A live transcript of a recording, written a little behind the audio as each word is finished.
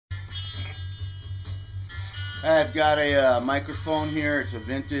I've got a microphone here. It's a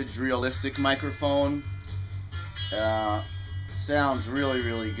vintage, realistic microphone. Sounds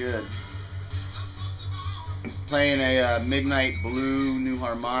really good. Playing a Midnight Blue new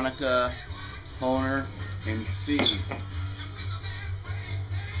harmonica toner in C.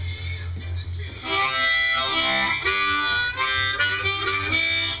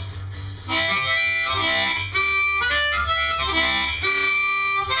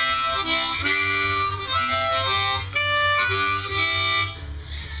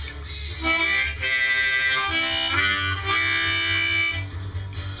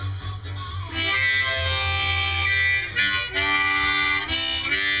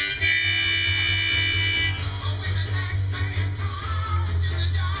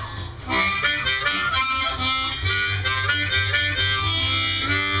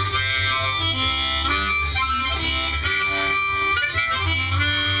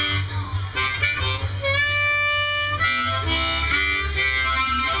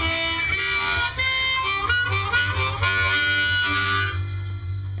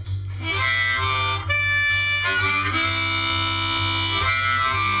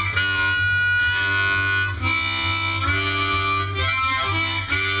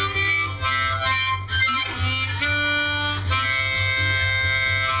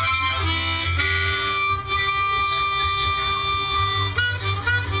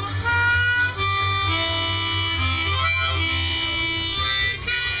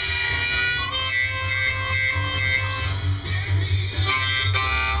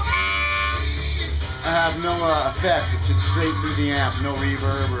 I have no effects, it's just straight through the amp, no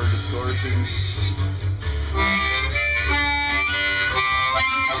reverb or distortion.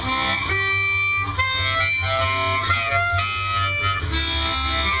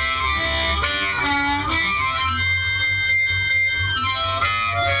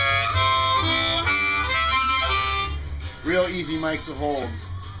 Real easy mic to hold.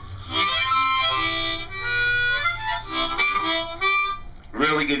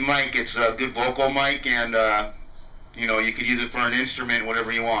 Really good mic. It's a good vocal mic, and you know, you could use it for an instrument,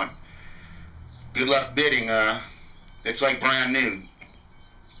 whatever you want. Good luck bidding. It's like brand new.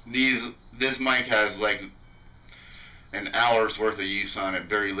 This mic has like an hour's worth of use on it,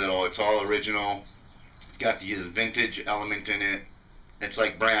 very little. It's all original. It's got the vintage element in it. It's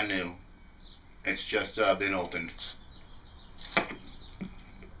like brand new. It's just been opened.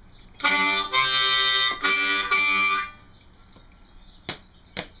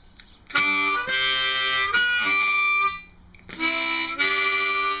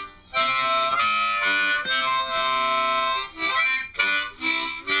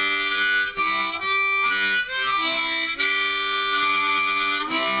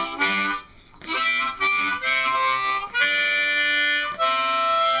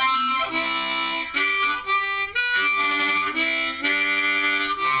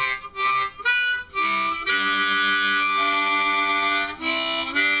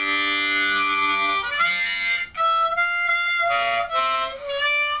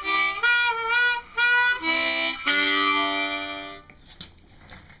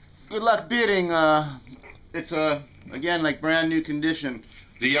 Good luck bidding. It's again like brand new condition.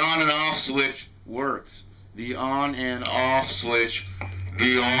 The on and off switch works. The on and off switch.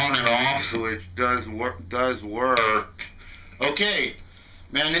 The on and off switch does work. Okay,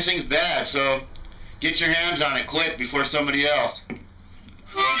 man, this thing's bad. So get your hands on it quick before somebody else.